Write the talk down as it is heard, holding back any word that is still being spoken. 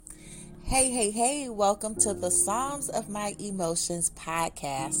Hey, welcome to the Psalms of My Emotions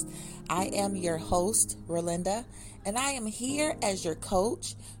podcast. I am your host, Rolinda, and I am here as your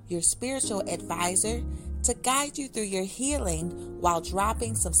coach, your spiritual advisor, to guide you through your healing while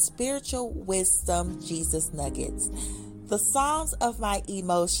dropping some spiritual wisdom Jesus nuggets. The Psalms of My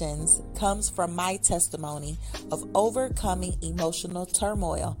Emotions comes from my testimony of overcoming emotional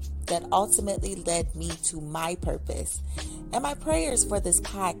turmoil that ultimately led me to my purpose. And my prayers for this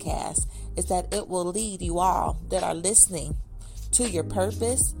podcast is that it will lead you all that are listening to your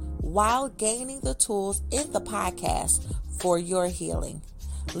purpose while gaining the tools in the podcast for your healing.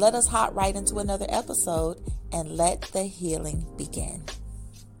 Let us hop right into another episode and let the healing begin.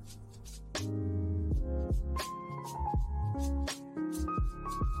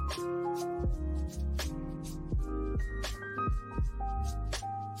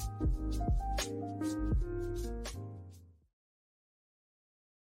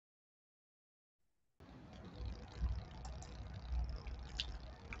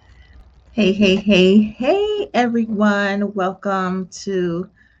 Hey, everyone. Welcome to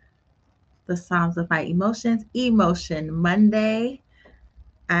the Psalms of My Emotions, Emotion Monday.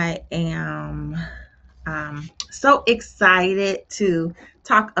 I am so excited to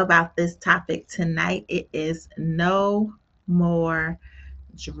talk about this topic tonight. It is no more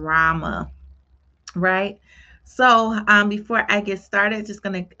drama, right? So before I get started, just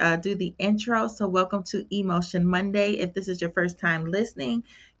going to do the intro. So welcome to Emotion Monday. If this is your first time listening,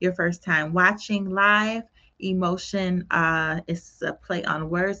 your first time watching live, emotion is a play on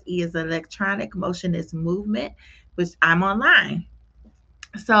words. E is electronic, motion is movement, which I'm online.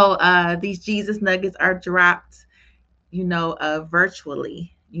 So these Jesus nuggets are dropped,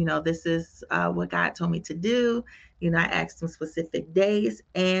 virtually. This is what God told me to do. I asked him specific days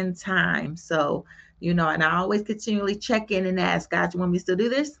and time. So, and I always continually check in and ask God, you want me to still do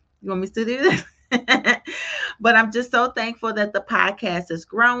this? You want me to still do this? But I'm just so thankful that the podcast is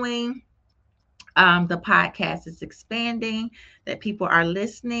growing. The podcast is expanding, that people are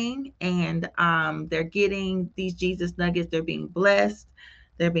listening, and they're getting these Jesus nuggets. They're being blessed.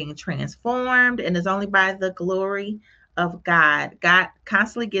 They're being transformed, and it's only by the glory of God. God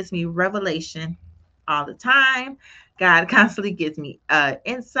constantly gives me revelation all the time. God constantly gives me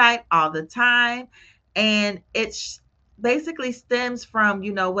insight all the time. And it basically stems from,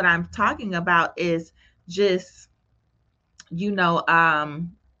 what I'm talking about is just, you know,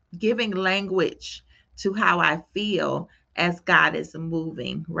 um, giving language to how I feel as God is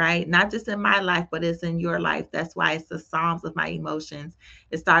moving, right? Not just in my life, but it's in your life. That's why it's the Psalms of My Emotions.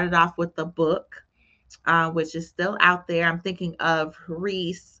 It started off with the book, which is still out there. I'm thinking of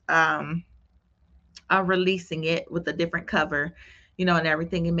Reese releasing it with a different cover, and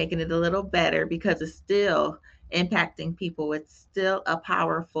everything, and making it a little better because it's still impacting people. It's still a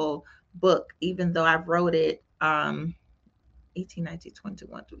powerful book, even though I wrote it 18, 19,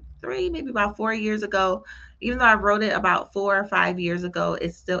 21, 23, maybe about 4 years ago. Even though I wrote it about 4 or 5 years ago,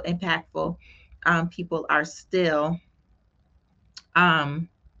 it's still impactful. People are still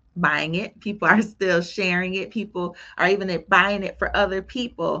buying it. People are still sharing it. People are even buying it for other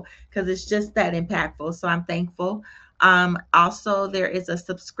people because it's just that impactful. So I'm thankful. Also, there is a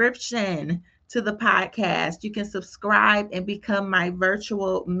subscription to the podcast. You can subscribe and become my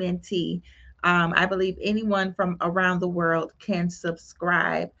virtual mentee. I believe anyone from around the world can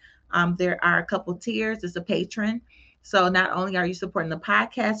subscribe. There are a couple tiers. It's a patron. So not only are you supporting the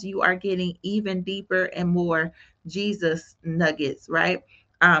podcast, you are getting even deeper and more Jesus nuggets, right?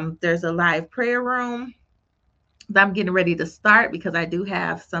 There's a live prayer room that I'm getting ready to start because I do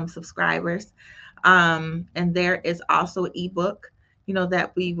have some subscribers. And there is also an ebook,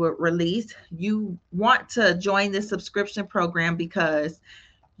 that we will release. You want to join the subscription program because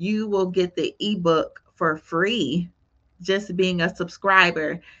you will get the ebook for free just being a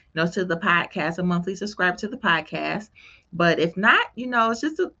subscriber, to the podcast, a monthly subscriber to the podcast. But if not, it's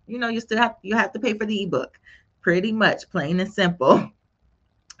just you have to pay for the ebook, pretty much, plain and simple.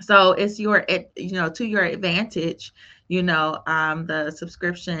 So it's to your advantage. The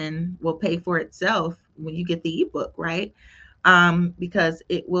subscription will pay for itself when you get the ebook, right? Because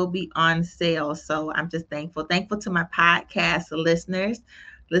it will be on sale. So I'm just thankful to my podcast listeners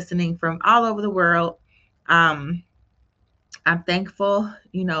listening from all over the world. I'm thankful,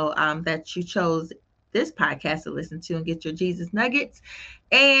 that you chose this podcast to listen to and get your Jesus nuggets.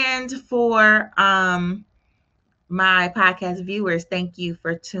 And for my podcast viewers, thank you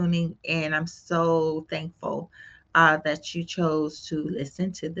for tuning in. I'm so thankful that you chose to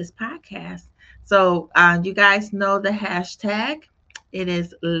listen to this podcast. So you guys know the hashtag. It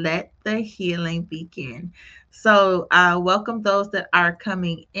is Let the Healing Begin. So welcome those that are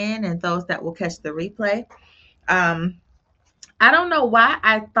coming in and those that will catch the replay. Um, I don't know why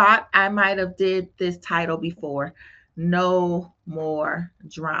I thought I might have did this title before. No more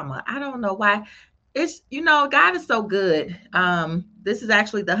drama. I don't know why. It's, God is so good. This is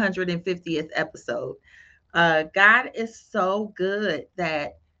actually the 150th episode. God is so good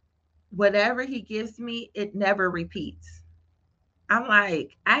that whatever he gives me, it never repeats. I'm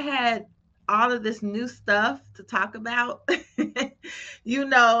like, I had all of this new stuff to talk about, and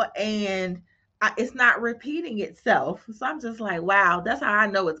it's not repeating itself. So I'm just like, wow, that's how I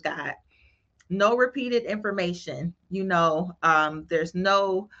know it's God. No repeated information, there's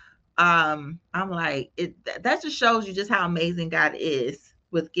no, I'm like, that just shows you just how amazing God is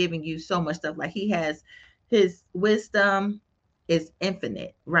with giving you so much stuff. Like his wisdom is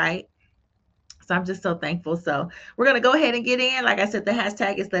infinite, right? So I'm just so thankful. So we're going to go ahead and get in. Like I said, the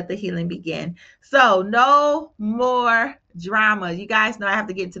hashtag is let the healing begin. So no more drama. You guys know I have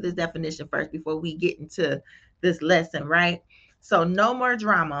to get into this definition first before we get into this lesson, right? So no more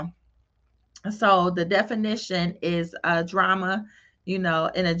drama. So the definition is drama, in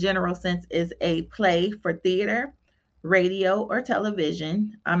a general sense, is a play for theater, radio, or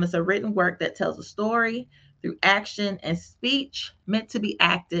television. It's a written work that tells a story through action and speech meant to be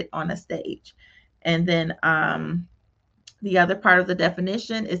acted on a stage. And then the other part of the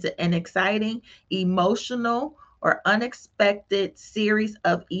definition is an exciting, emotional, or unexpected series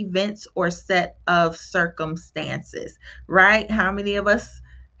of events or set of circumstances, right? How many of us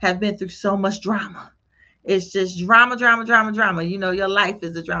have been through so much drama? It's just drama, drama, drama, drama. Your life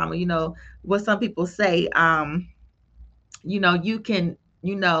is a drama. What some people say, you can,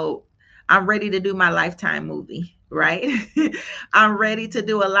 I'm ready to do my Lifetime movie, right? I'm ready to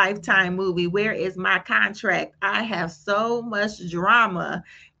do a Lifetime movie. Where is my contract? I have so much drama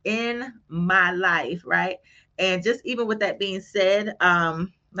in my life, right? And just even with that being said,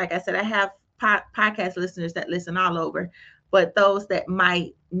 like I said, I have podcast listeners that listen all over, but those that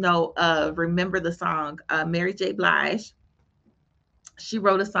might know remember the song, Mary J. Blige, she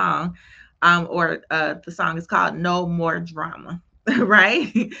wrote a song, or the song is called No More Drama.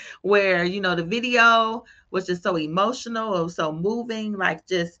 Right? Where, the video was just so emotional, it was so moving, like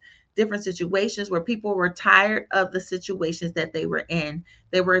just different situations where people were tired of the situations that they were in.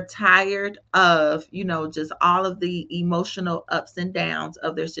 They were tired of, just all of the emotional ups and downs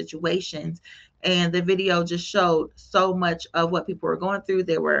of their situations. And the video just showed so much of what people were going through.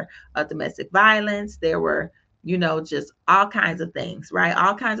 There were domestic violence, there were, just all kinds of things, right?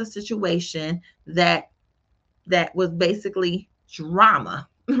 All kinds of situation that was basically drama,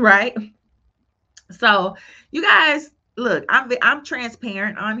 right? So you guys, look, I'm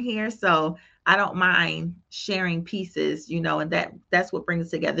transparent on here, so I don't mind sharing pieces, and that's what brings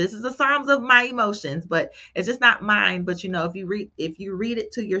us together. This is the Psalms of my emotions, but it's just not mine. But if you read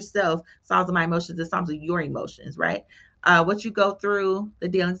it to yourself, Psalms of my emotions, the Psalms of your emotions, right? What you go through, the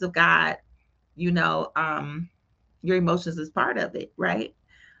dealings of God, your emotions is part of it, right?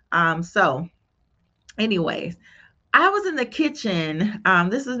 So anyways, I was in the kitchen.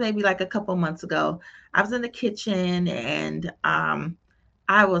 This was maybe like a couple months ago. I was in the kitchen and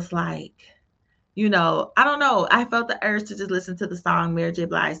I was like, I don't know. I felt the urge to just listen to the song, Mary J.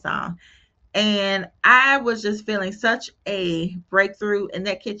 Blige song. And I was just feeling such a breakthrough in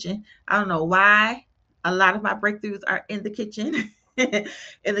that kitchen. I don't know why. A lot of my breakthroughs are in the kitchen.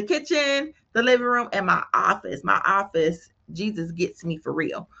 In the kitchen, the living room, and my office. My office, Jesus gets me for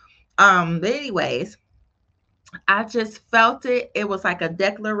real. But anyways, I just felt it. It was like a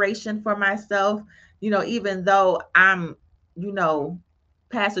declaration for myself, even though I'm, you know,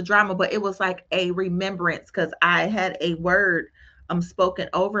 past the drama, but it was like a remembrance because I had a word spoken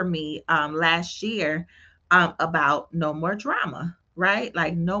over me last year about no more drama, right?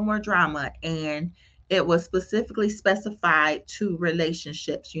 Like no more drama. And it was specifically specified to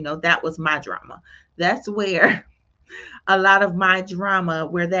relationships. That was my drama. That's where a lot of my drama,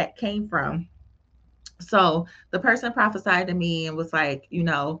 where that came from. So the person prophesied to me and was like,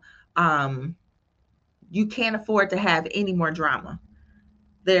 um, you can't afford to have any more drama.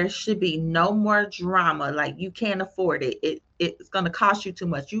 There should be no more drama. Like you can't afford it. It's going to cost you too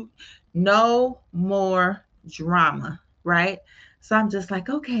much. No more drama, right? So I'm just like,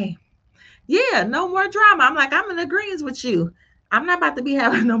 okay, yeah, no more drama. I'm like, I'm in agreement with you. I'm not about to be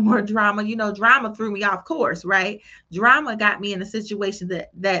having no more drama. Drama threw me off course, right? Drama got me in a situation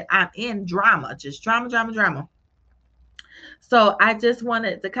that I'm in. Drama, just drama, drama, drama. So I just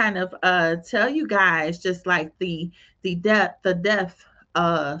wanted to kind of tell you guys just like the depth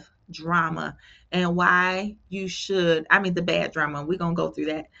of drama and why you should, I mean the bad drama. We're gonna go through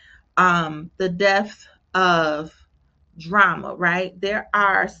that. The depth of drama, right? There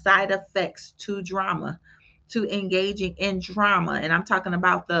are side effects to drama, to engaging in drama. And I'm talking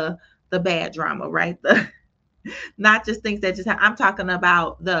about the bad drama, right? The not just things that just happen. I'm talking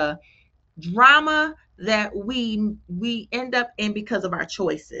about the drama that we end up in because of our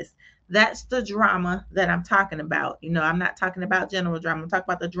choices. That's the drama that I'm talking about. I'm not talking about general drama. I'm talking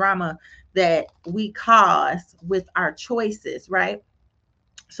about the drama that we cause with our choices, right?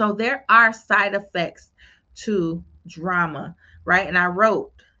 So there are side effects to drama, right? And I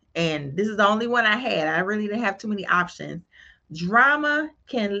wrote, and this is the only one I had. I really didn't have too many options. Drama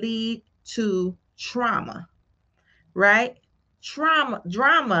can lead to trauma, right?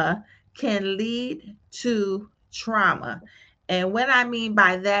 Drama can lead to trauma. And what I mean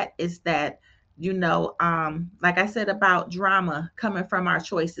by that is that, like I said about drama coming from our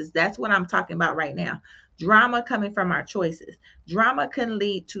choices, that's what I'm talking about right now. Drama coming from our choices. Drama can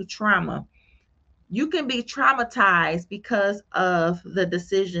lead to trauma. You can be traumatized because of the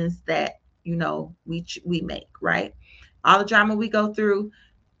decisions that, we make, right? All the drama we go through,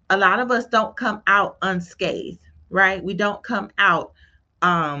 a lot of us don't come out unscathed, right? We don't come out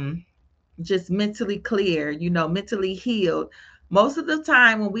um just mentally clear, mentally healed. Most of the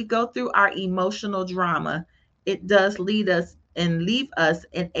time when we go through our emotional drama, it does lead us and leave us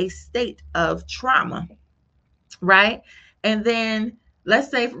in a state of trauma, right? And then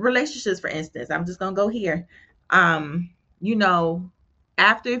let's say relationships, for instance. I'm just gonna go here. um you know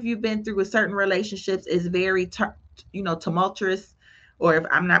After, if you've been through with certain relationships, is very tumultuous, or if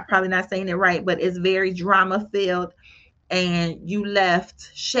I'm not probably not saying it right, but it's very drama filled, and you left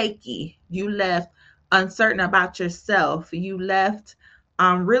shaky, you left uncertain about yourself, you left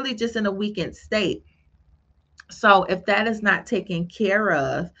really just in a weakened state. So if that is not taken care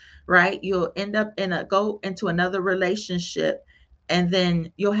of, right, you'll end up go into another relationship, and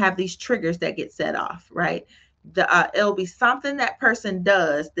then you'll have these triggers that get set off, right? It'll be something that person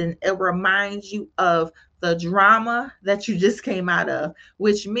does, then it reminds you of the drama that you just came out of,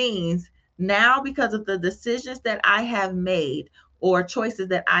 which means now, because of the decisions that I have made or choices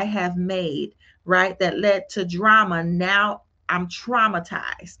that I have made, right, that led to drama, now I'm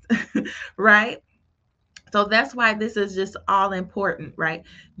traumatized, right? So that's why this is just all important, right?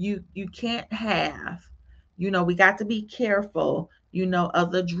 You can't have, we got to be careful,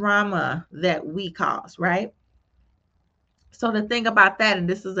 of the drama that we cause, right? So the thing about that, and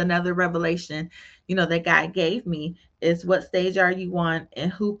this is another revelation, that God gave me, is what stage are you on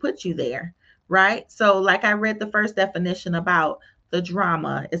and who put you there, right? So like I read the first definition about the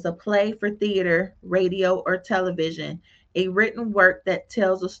drama. It's a play for theater, radio, or television, a written work that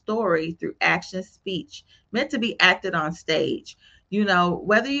tells a story through action speech, meant to be acted on stage.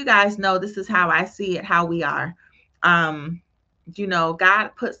 Whether you guys know, this is how I see it, how we are. Um,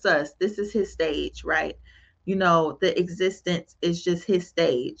 God puts us, this is his stage, right? The existence is just his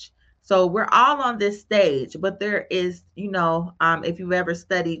stage. So we're all on this stage, but there is, if you've ever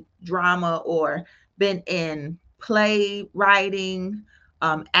studied drama or been in play writing,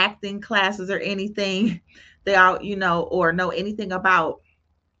 acting classes or anything, they all, or know anything about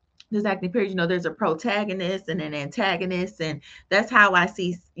this acting period, there's a protagonist and an antagonist. And that's how I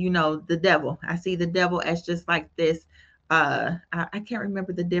see, the devil. I see the devil as just like this. I can't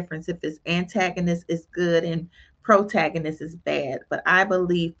remember the difference if it's antagonist is good and protagonist is bad, but I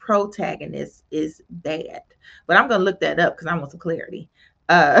believe protagonist is bad. But I'm gonna look that up because I want some clarity.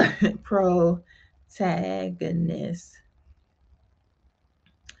 Protagonist.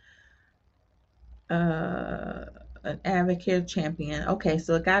 An advocate champion. Okay,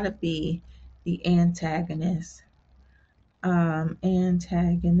 so it gotta be the antagonist.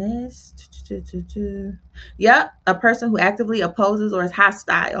 Antagonist. Yep, a person who actively opposes or is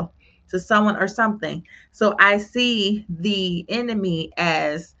hostile to someone or something. So I see the enemy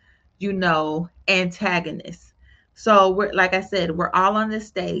as, antagonist. So we're, like I said, we're all on this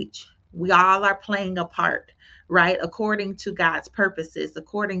stage. We all are playing a part, right? According to God's purposes,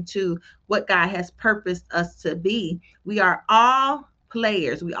 according to what God has purposed us to be. We are all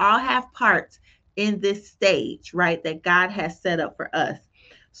players. We all have parts in this stage, right, that God has set up for us.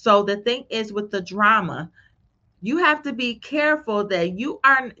 So the thing is, with the drama, you have to be careful that you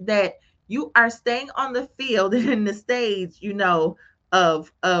are staying on the field and in the stage,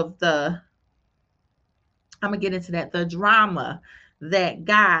 of the, I'm gonna get into that, the drama that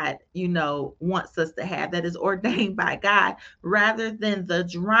God, wants us to have, that is ordained by God, rather than the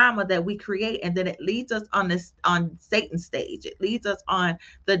drama that we create. And then it leads us on Satan's stage. It leads us on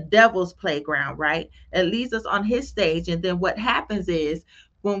the devil's playground, right? It leads us on his stage. And then what happens is,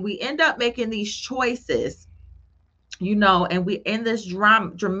 when we end up making these choices, And we in this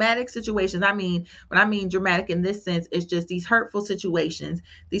dramatic situations. I mean, when I mean dramatic in this sense, it's just these hurtful situations,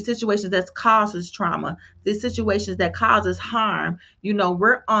 these situations that causes trauma, these situations that causes harm.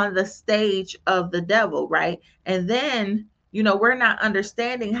 We're on the stage of the devil, right? And then, we're not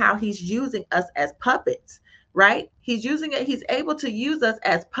understanding how he's using us as puppets, right? He's able to use us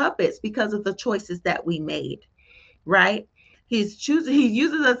as puppets because of the choices that we made, right? He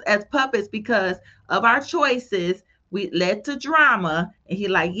uses us as puppets because of our choices. We led to drama, and he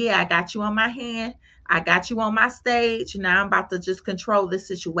like, yeah, I got you on my hand, I got you on my stage. Now I'm about to just control this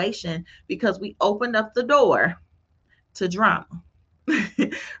situation because we opened up the door to drama.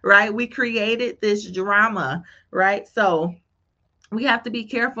 Right? We created this drama, right? So we have to be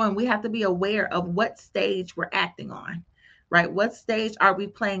careful, and we have to be aware of what stage we're acting on, right? What stage are we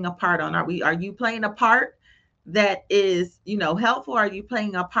playing a part on? Are you playing a part that is, helpful? Are you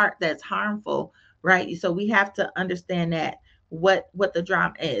playing a part that's harmful, right? So we have to understand that what the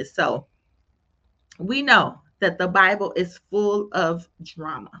drama is. So we know that the Bible is full of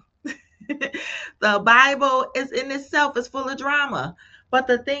drama. The Bible is in itself is full of drama. But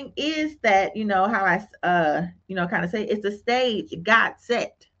the thing is that, how I kind of say, it's a stage God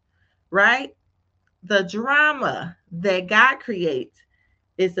set, right? The drama that God creates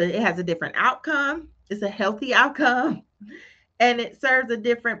it has a different outcome. It's a healthy outcome, and it serves a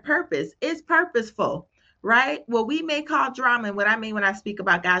different purpose. It's purposeful, right? What we may call drama, and what I mean when I speak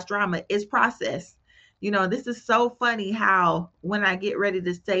about God's drama, is process. This is so funny how when I get ready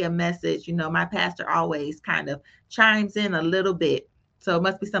to say a message, my pastor always kind of chimes in a little bit. So it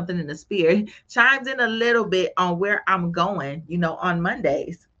must be something in the spirit, chimes in a little bit on where I'm going, on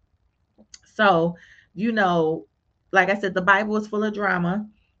Mondays. So, like I said, the Bible is full of drama.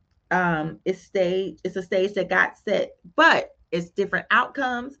 It's a stage that God set, but it's different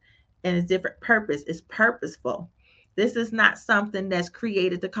outcomes and it's different purpose. It's purposeful. This is not something that's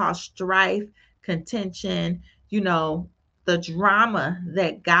created to cause strife, contention, the drama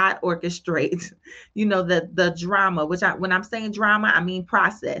that God orchestrates, the drama, when I'm saying drama, I mean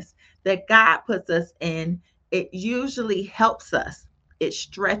process that God puts us in. It usually helps us. It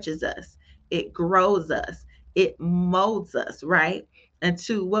stretches us. It grows us. It molds us, right?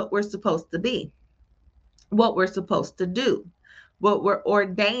 Into what we're supposed to be, what we're supposed to do, what we're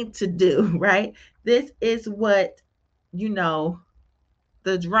ordained to do, right? This is what, you know,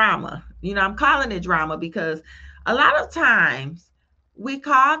 the drama, I'm calling it drama because a lot of times we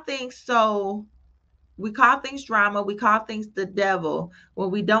call things we call things drama, we call things the devil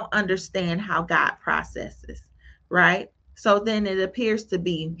when we don't understand how God processes, right? So then it appears to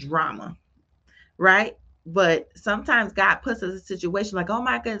be drama, right? But sometimes God puts us in a situation like, oh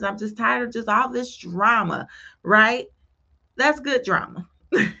my goodness, I'm just tired of just all this drama, right? That's good drama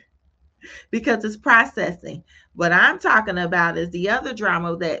because it's processing. What I'm talking about is the other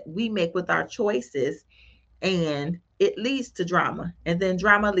drama that we make with our choices, and it leads to drama, and then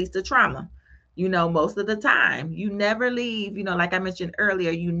drama leads to trauma. Most of the time, you never leave, like I mentioned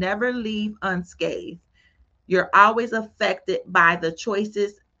earlier, you never leave unscathed. You're always affected by the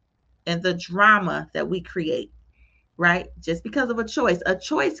choices and the drama that we create, right? Just because of a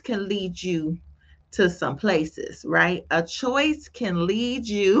choice can lead you to some places, right? A choice can lead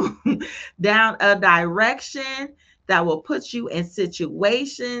you down a direction that will put you in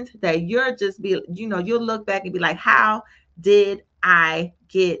situations that you'll look back and be like, how did I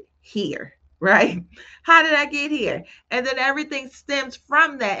get here? Right? How did I get here? And then everything stems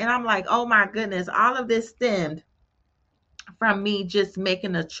from that. And I'm like, oh my goodness, all of this stemmed from me just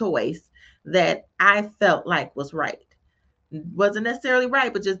making a choice that I felt like was right. Wasn't necessarily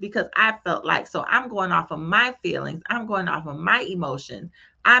right, but just because I felt like. So I'm going off of my feelings, I'm going off of my emotions.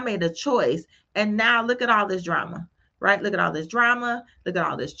 I made a choice, and now look at all this drama, right? Look at all this drama, look at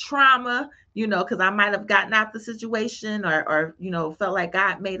all this trauma, because I might have gotten out the situation, or felt like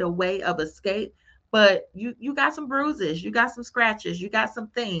God made a way of escape, but you got some bruises, you got some scratches, you got some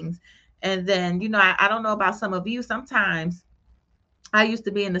things. And then, I don't know about some of you. Sometimes I used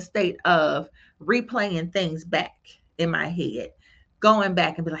to be in the state of replaying things back in my head, going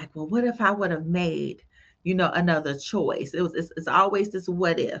back and be like, well, what if I would have made, another choice? It's always this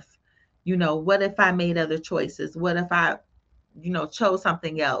what if, what if I made other choices? What if I, chose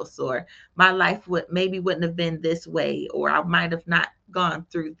something else, or my life wouldn't have been this way, or I might have not gone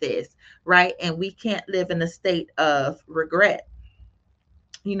through this, right? And we can't live in a state of regret.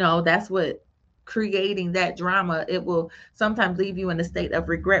 That's what creating that drama, it will sometimes leave you in a state of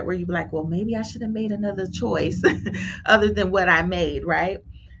regret where you be like, well, maybe I should have made another choice other than what I made, right?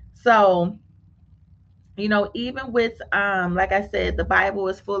 So Even with like I said, the Bible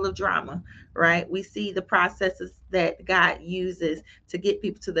is full of drama, right? We see the processes that God uses to get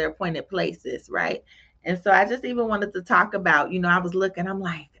people to their appointed places, right? And so I just even wanted to talk about, I was looking, I'm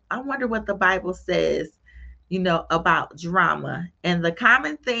like, I wonder what the Bible says, about drama. And the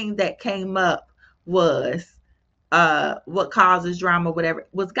common thing that came up was what causes drama, whatever,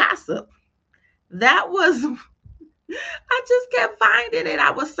 was gossip. That was I just kept finding it.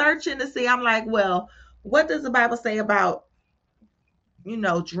 I was searching to see. I'm like, well, what does the Bible say about,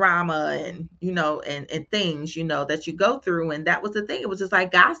 drama and, and things, that you go through? And that was the thing. It was just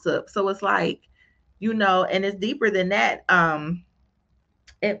like gossip. So it's like, and it's deeper than that. I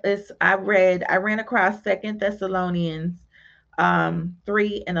ran across Second Thessalonians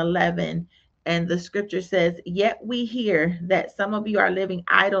 3:11, and the scripture says, "Yet we hear that some of you are living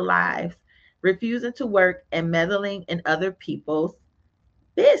idle lives, refusing to work and meddling in other people's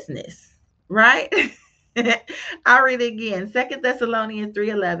business." Right? I'll read it again. Second Thessalonians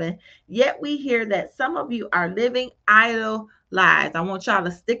 3:11. Yet we hear that some of you are living idle lives. I want y'all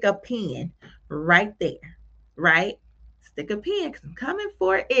to stick a pin right there. Right? Stick a pin because I'm coming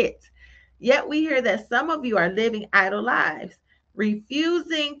for it. Yet we hear that some of you are living idle lives,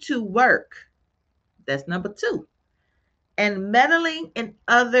 refusing to work. That's number two. And meddling in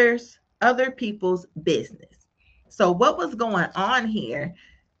other people's business. So what was going on here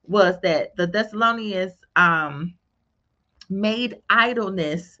was that the Thessalonians made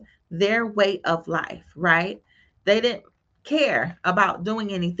idleness their way of life, right? They didn't care about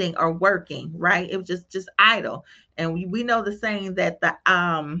doing anything or working, right? It was just idle. And we know the saying that the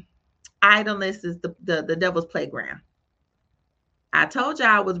idleness is the devil's playground. I told you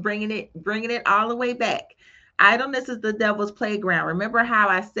I was bringing it all the way back. Idleness is the devil's playground. Remember how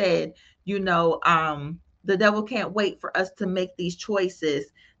I said, the devil can't wait for us to make these choices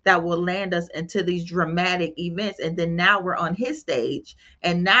that will land us into these dramatic events, and then now we're on his stage,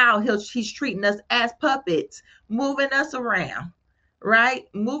 and now he's treating us as puppets, moving us around, right?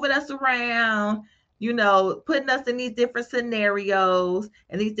 Moving us around, putting us in these different scenarios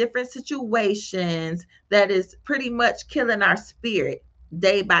and these different situations that is pretty much killing our spirit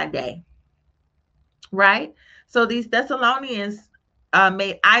day by day, right? So these Thessalonians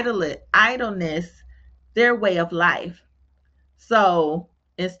made idleness their way of life. So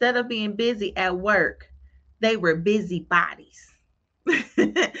instead of being busy at work, they were busy bodies.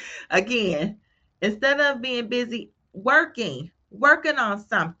 Again, instead of being busy working on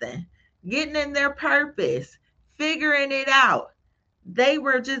something, getting in their purpose, figuring it out, they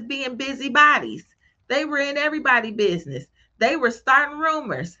were just being busy bodies. They were in everybody's business. They were starting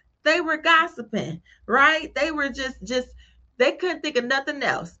rumors. They were gossiping, right? They were just they couldn't think of nothing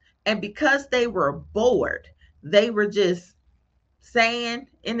else. And because they were bored, they were just saying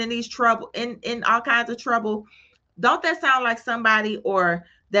in these trouble in all kinds of trouble. Don't that sound like somebody or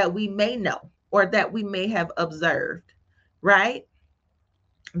that we may know or that we may have observed, right?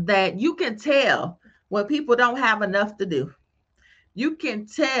 That you can tell when people don't have enough to do. You can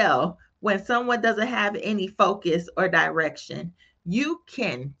tell when someone doesn't have any focus or direction. You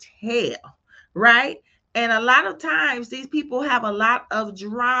can tell, right? And a lot of times these people have a lot of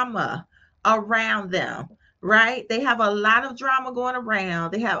drama around them, right? They have a lot of drama going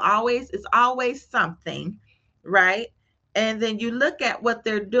around. It's always something, right? And then you look at what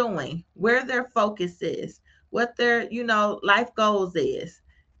they're doing, where their focus is, what their, life goals is.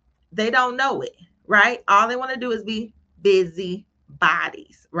 They don't know it, right? All they want to do is be busy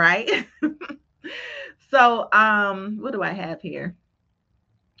bodies, right? So, what do I have here?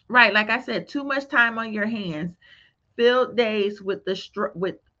 Right, like I said, too much time on your hands, filled days with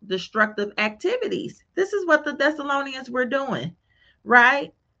with destructive activities. This is what the Thessalonians were doing,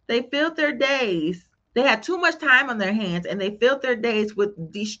 right? They filled their days. They had too much time on their hands, and they filled their days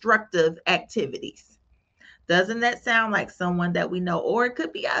with destructive activities. Doesn't that sound like someone that we know, or it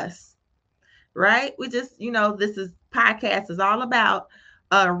could be us? Right? We just, this is podcast is all about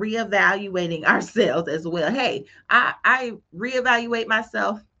reevaluating ourselves as well. Hey, I reevaluate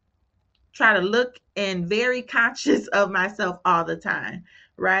myself, try to look and very conscious of myself all the time,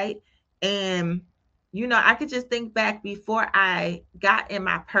 right? And I could just think back before I got in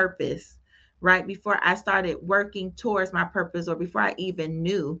my purpose, right? Before I started working towards my purpose or before I even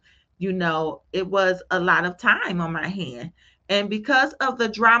knew, it was a lot of time on my hand. And because of the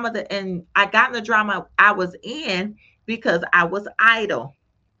drama and I got in the drama I was in because I was idle,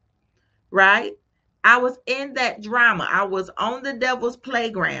 right? I was in that drama. I was on the devil's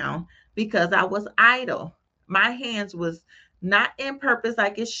playground because I was idle. My hands was not in purpose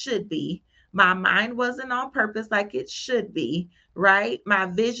like it should be. My mind wasn't on purpose like it should be, right? My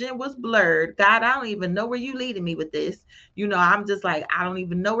vision was blurred. God, I don't even know where you leading me with this. I'm just like, I don't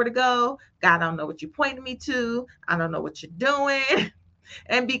even know where to go. God, I don't know what you're pointing me to. I don't know what you're doing.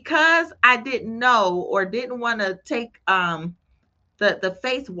 And because I didn't know or didn't want to take the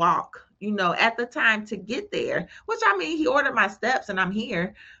faith walk, at the time to get there, which I mean, he ordered my steps and I'm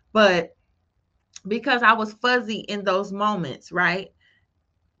here, but because I was fuzzy in those moments, right?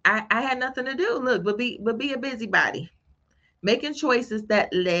 I had nothing to do. Look, but be a busybody, making choices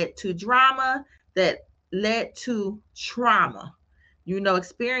that led to drama, that led to trauma.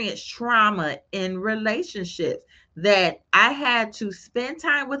 Experience trauma in relationships that I had to spend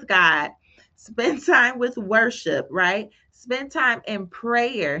time with God, spend time with worship, right? Spend time in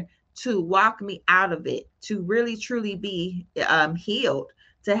prayer to walk me out of it, to really truly be healed,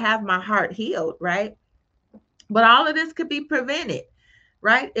 to have my heart healed, right? But all of this could be prevented,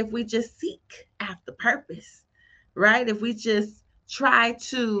 right? If we just seek after purpose, right? If we just try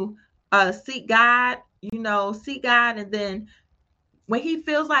to seek God, seek God, and then when he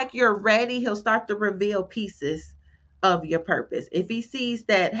feels like you're ready, he'll start to reveal pieces of your purpose. If he sees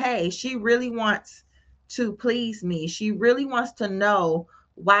that, hey, she really wants to please me, she really wants to know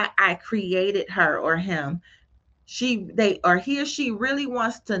why I created her or him, he or she really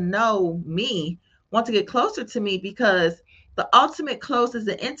wants to know me, want to get closer to me, because the ultimate closest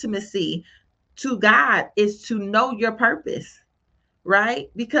and intimacy to God is to know your purpose, right?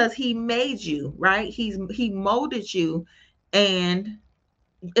 Because he made you, right? He molded you, and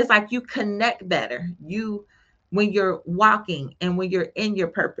it's like you connect better. When you're walking and when you're in your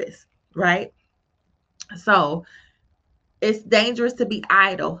purpose, right? So it's dangerous to be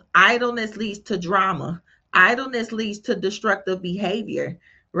idle. Idleness leads to drama. Idleness leads to destructive behavior,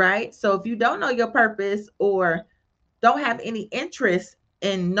 right? So if you don't know your purpose or don't have any interest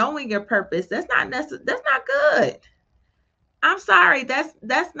in knowing your purpose, that's not necessary. That's not good. I'm sorry,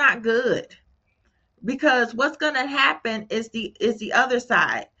 that's not good, because what's going to happen is the other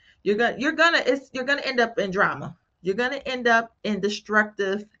side. You're going to end up in drama. You're going to end up in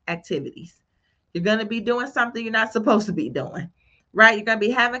destructive activities. You're going to be doing something you're not supposed to be doing, right? You're going to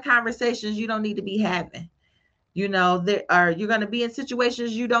be having conversations you don't need to be having. You're going to be in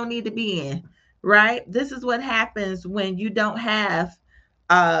situations you don't need to be in, right? This is what happens when you don't have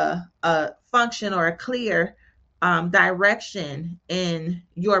a function or a clear direction in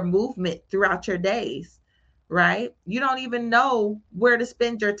your movement throughout your days, right? You don't even know where to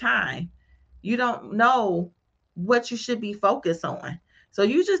spend your time. You don't know what you should be focused on. So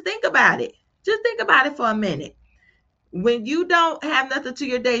you just think about it. Just think about it for a minute. When you don't have nothing to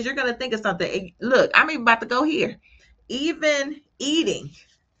your days, you're going to think of something. Look, I'm even about to go here. Even eating,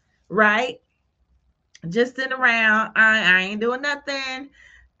 right? Just sitting around. I ain't doing nothing.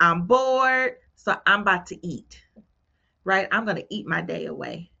 I'm bored. So I'm about to eat, right? I'm going to eat my day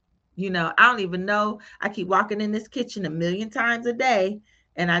away. I don't even know. I keep walking in this kitchen a million times a day.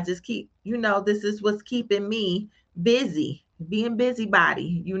 And I just keep, this is what's keeping me busy, being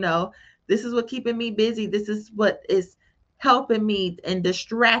busybody. This is what keeping me busy. This is what is helping me and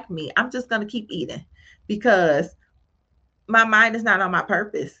distract me. I'm just going to keep eating because my mind is not on my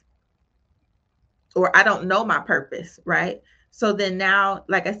purpose, or I don't know my purpose, right? So then now,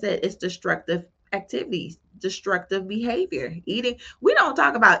 like I said, it's destructive activities, destructive behavior, eating. We don't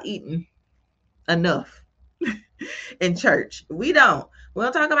talk about eating enough in church. We don't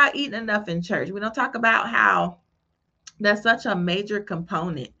talk about eating enough in church. We don't talk about how that's such a major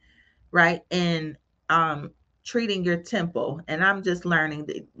component, right? In treating your temple. And I'm just learning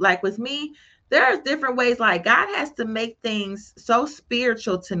that, like with me, there's different ways. Like God has to make things so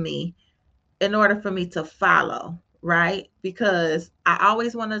spiritual to me in order for me to follow, right? Because I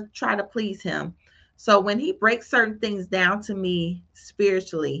always want to try to please him. So when he breaks certain things down to me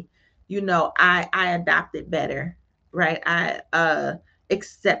spiritually, I adopt it better, right? I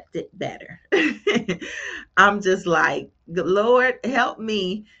accept it better. I'm just like, Lord, help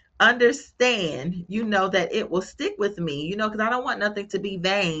me understand, that it will stick with me, because I don't want nothing to be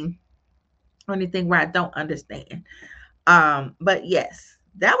vain or anything where I don't understand. But yes,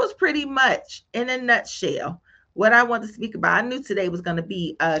 that was pretty much in a nutshell what I want to speak about. I knew today was going to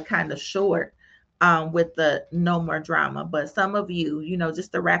be kind of short with the no more drama, but some of you,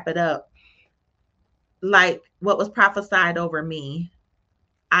 just to wrap it up, like what was prophesied over me,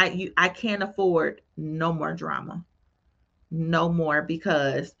 I can't afford no more drama, no more,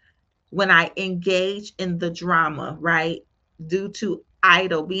 because when I engage in the drama, right, due to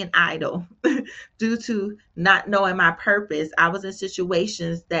being idle, due to not knowing my purpose, I was in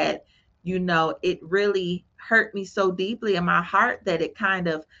situations that, it really hurt me so deeply in my heart that it kind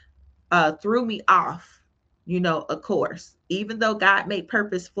of threw me off, a course, even though God made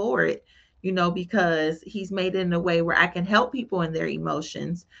purpose for it, because he's made it in a way where I can help people in their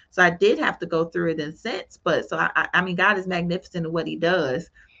emotions. So I did have to go through it in a sense, but so I mean, God is magnificent in what he does.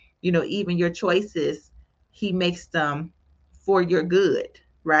 Even your choices, he makes them for your good,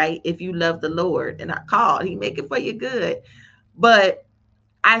 right? If you love the Lord and are called, he make it for your good. But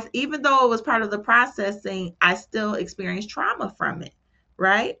even though it was part of the processing, I still experienced trauma from it,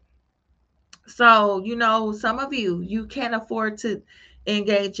 right? So, some of you can't afford to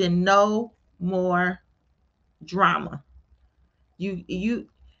engage in no more drama.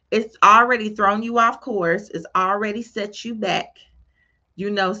 It's already thrown you off course. It's already set you back,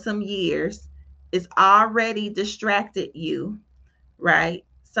 some years. It's already distracted you, right?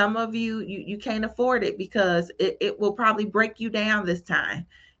 Some of you can't afford it because it will probably break you down this time.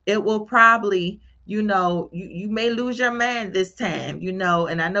 It will probably, you may lose your man this time,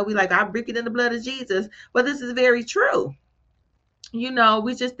 and I know we like, I break it in the blood of Jesus, but this is very true.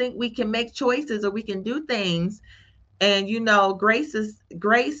 We just think we can make choices or we can do things, and grace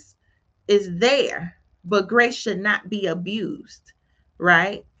is there, but grace should not be abused,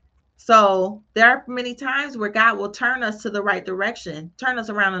 right? So there are many times where God will turn us to the right direction, turn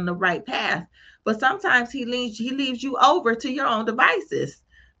us around on the right path. But sometimes he leaves you over to your own devices,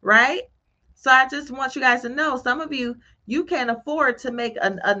 right? So I just want you guys to know, some of you can't afford to make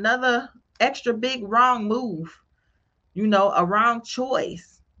another extra big wrong move, a wrong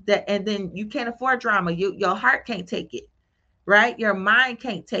choice. And then you can't afford drama. Your heart can't take it, right? Your mind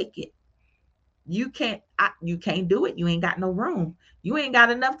can't take it. You can't do it. You ain't got no room. You ain't got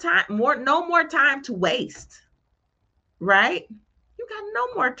enough time, no more time to waste, right? You got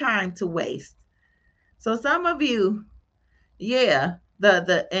no more time to waste. So some of you, yeah,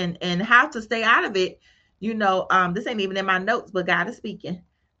 and how to stay out of it, this ain't even in my notes, but God is speaking.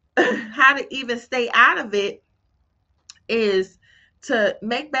 How to even stay out of it is to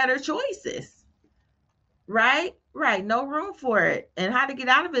make better choices, right? Right. No room for it. And how to get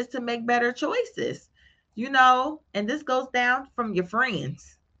out of it is to make better choices, and this goes down from your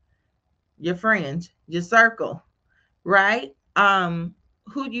friends, your circle, right?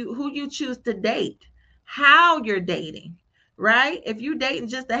 Who you choose to date, how you're dating, right? If you're dating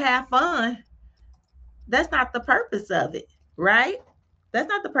just to have fun, that's not the purpose of it, right? That's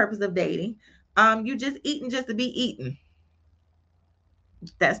not the purpose of dating. You just eating just to be eating.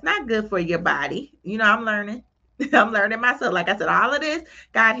 That's not good for your body. I'm learning. I'm learning myself. Like I said, all of this,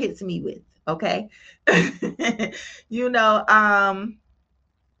 God hits me with. Okay. you know, um,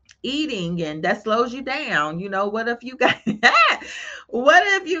 Eating, and that slows you down. What if you got what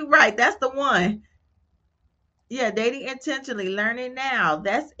if you right? That's the one. Yeah, dating intentionally, learning now.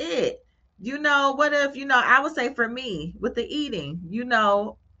 That's it. What if, I would say for me with the eating,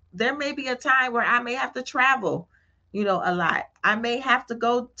 there may be a time where I may have to travel, a lot. I may have to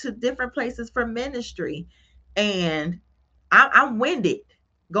go to different places for ministry. And I'm winded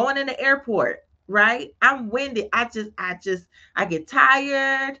going in the airport, right? I'm winded. I get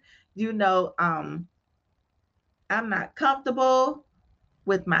tired, you know, um, I'm not comfortable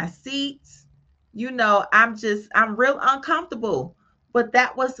with my seats. I'm real uncomfortable. But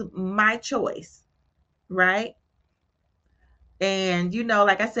that was my choice, right? And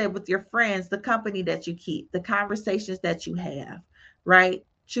like I said, with your friends, the company that you keep, the conversations that you have, right?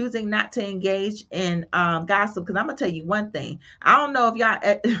 Choosing not to engage in gossip. Because I'm gonna tell you one thing. I don't know if y'all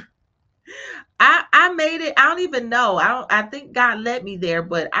I made it. I don't even know. I think God led me there,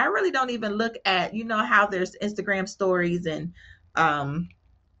 but I really don't even look at, how there's Instagram stories and um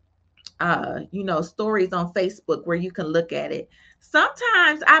stories on Facebook where you can look at it.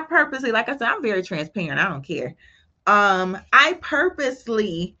 Sometimes I purposely, like I said, I'm very transparent. I don't care. I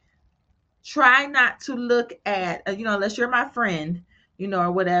purposely try not to look at, unless you're my friend,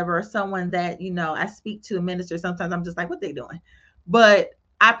 or whatever, or someone that, I speak to, a minister. Sometimes I'm just like, what they doing? But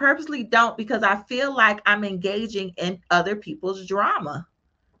I purposely don't, because I feel like I'm engaging in other people's drama.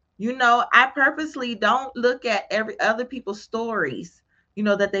 I purposely don't look at every other people's stories,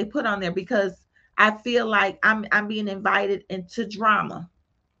 that they put on there, because I feel like I'm being invited into drama.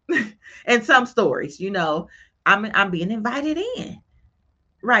 And some stories, I'm being invited in.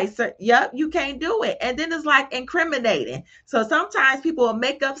 Right. So, yep, you can't do it. And then it's like incriminating. So sometimes people will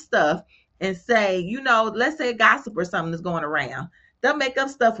make up stuff and say, let's say gossip or something is going around. They'll make up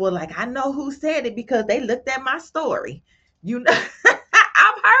stuff with, like, I know who said it because they looked at my story.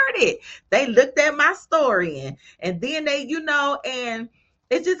 I've heard it. They looked at my story, and then they, and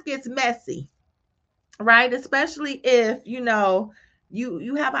it just gets messy, right? Especially if,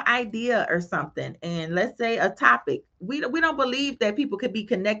 you have an idea or something, and let's say a topic. We don't believe that people could be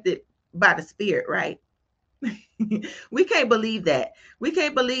connected by the Spirit, right? We can't believe that. We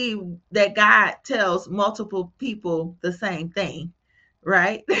can't believe that God tells multiple people the same thing,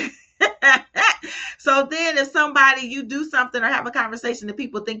 right? So then if somebody, you do something or have a conversation that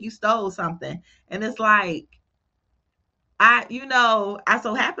people think you stole something, and it's like, I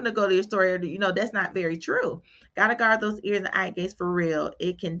so happen to go to your story, that's not very true. Gotta guard those ears and eye gates for real.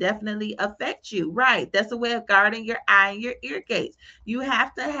 It can definitely affect you. Right. That's a way of guarding your eye and your ear gates. You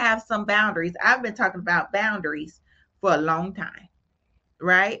have to have some boundaries. I've been talking about boundaries for a long time,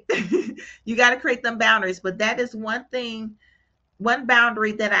 right? You got to create them boundaries. But that is one thing, one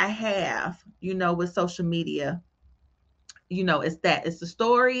boundary that I have, with social media, it's the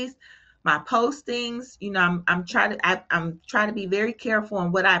stories, my postings. I'm trying to be very careful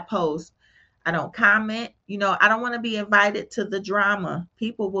on what I post. I don't comment. I don't want to be invited to the drama.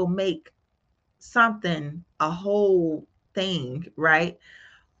 People will make something a whole thing, right?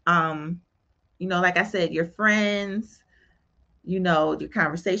 um like I said, your friends, your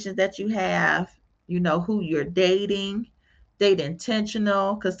conversations that you have, who you're dating. Date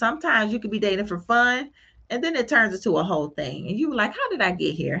intentional, because sometimes you could be dating for fun and then it turns into a whole thing. And you're like, how did I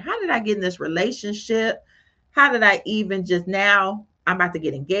get here? How did I get in this relationship? How did I even just now? I'm about to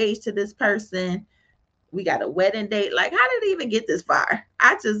get engaged to this person. We got a wedding date. Like, how did it even get this far?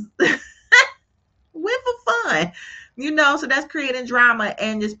 I just went for fun, so that's creating drama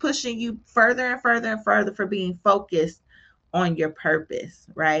and just pushing you further and further and further for being focused on your purpose,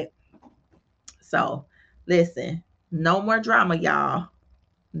 right? So listen, no more drama, y'all.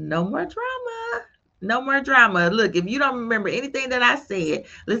 No more drama. No more drama. Look, if you don't remember anything that I said,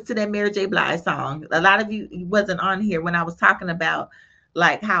 listen to that Mary J. Blige song. A lot of you wasn't on here when I was talking about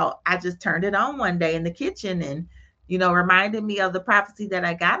like how I just turned it on one day in the kitchen and reminded me of the prophecy that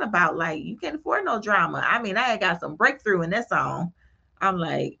I got about like you can't afford no drama. I mean, I had got some breakthrough in that song. I'm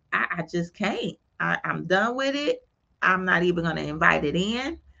like, I just can't. I'm done with it. I'm not even gonna invite it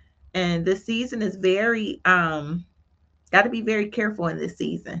in. And this season is very got to be very careful in this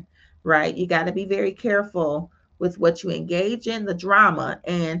season, right? You got to be very careful with what you engage in, the drama,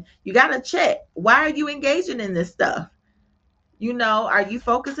 and you got to check, why are you engaging in this stuff? Are you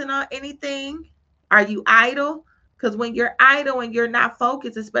focusing on anything? Are you idle? Because when you're idle and you're not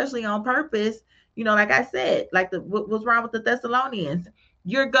focused, especially on purpose, like I said, like what was wrong with the Thessalonians,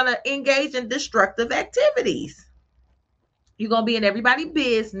 you're gonna engage in destructive activities. You're gonna be in everybody's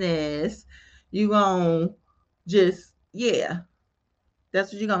business. You're gonna just, yeah,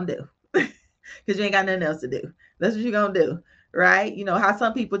 that's what you're gonna do. Because you ain't got nothing else to do. That's what you're gonna do. Right? You know how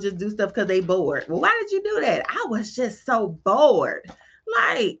some people just do stuff because they bored. Well, why did you do that? I was just so bored.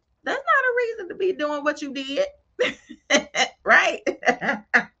 Like, that's not a reason to be doing what you did. Right?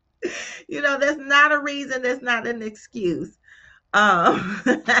 That's not a reason, that's not an excuse. So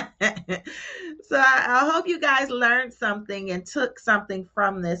I hope you guys learned something and took something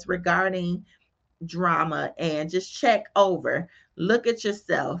from this regarding drama, and just check over, look at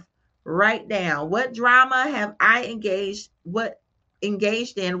yourself, write down, what drama have I engaged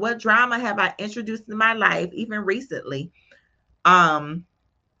in, what drama have I introduced in my life even recently. um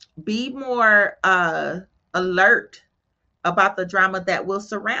be more alert about the drama that will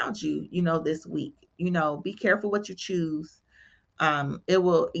surround you, this week. Be careful what you choose. It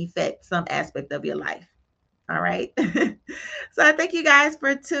will affect some aspect of your life. All right. So I thank you guys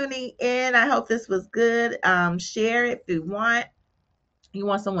for tuning in. I hope this was good. Share it if you want. You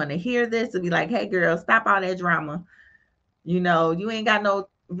want someone to hear this and be like, hey, girl, stop all that drama. You ain't got no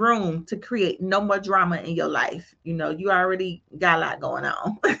room to create no more drama in your life. You already got a lot going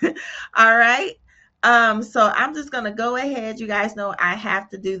on. All right. So I'm just going to go ahead. You guys know I have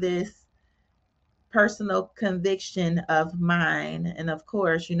to do this personal conviction of mine. And of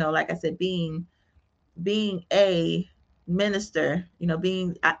course, like I said, being a minister,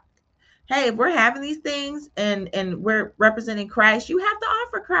 hey, if we're having these things and we're representing Christ, you have to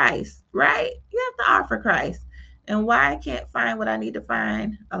offer Christ, right? You have to offer Christ. And why I can't find what I need to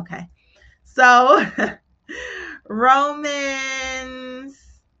find? Okay. So Romans,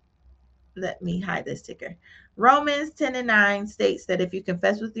 let me hide this ticker. Romans 10:9 states that if you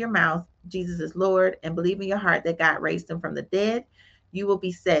confess with your mouth Jesus is Lord and believe in your heart that God raised him from the dead, you will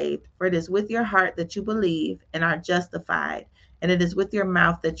be saved. For it is with your heart that you believe and are justified, and it is with your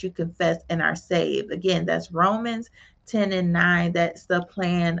mouth that you confess and are saved. Again, that's Romans 10:9. That's the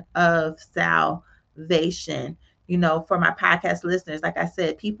plan of salvation. For my podcast listeners, like I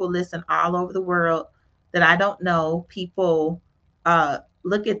said, people listen all over the world that I don't know. People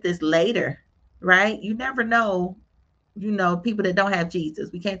look at this later, right? You never know, people that don't have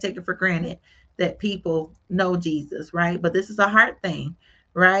Jesus. We can't take it for granted that people know Jesus, right? But this is a heart thing,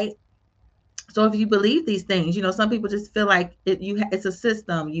 right? So if you believe these things, some people just feel like it's a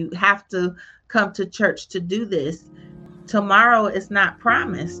system. You have to come to church to do this. Tomorrow is not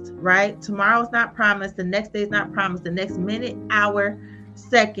promised, right? Tomorrow is not promised. The next day is not promised. The next minute, hour,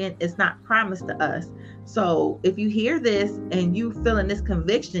 second is not promised to us. So if you hear this and you feeling this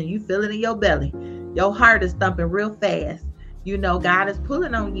conviction, you feel it in your belly, your heart is thumping real fast. God is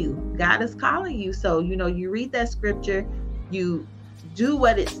pulling on you. God is calling you. So, you read that scripture, you do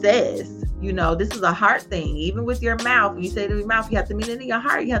what it says. This is a heart thing. Even with your mouth, you say to your mouth, you have to mean it in your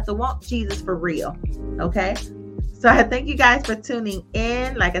heart. You have to want Jesus for real. Okay. So I thank you guys for tuning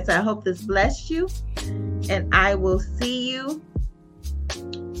in. Like I said, I hope this blessed you. And I will see you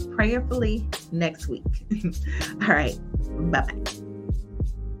prayerfully next week. All right. Bye-bye.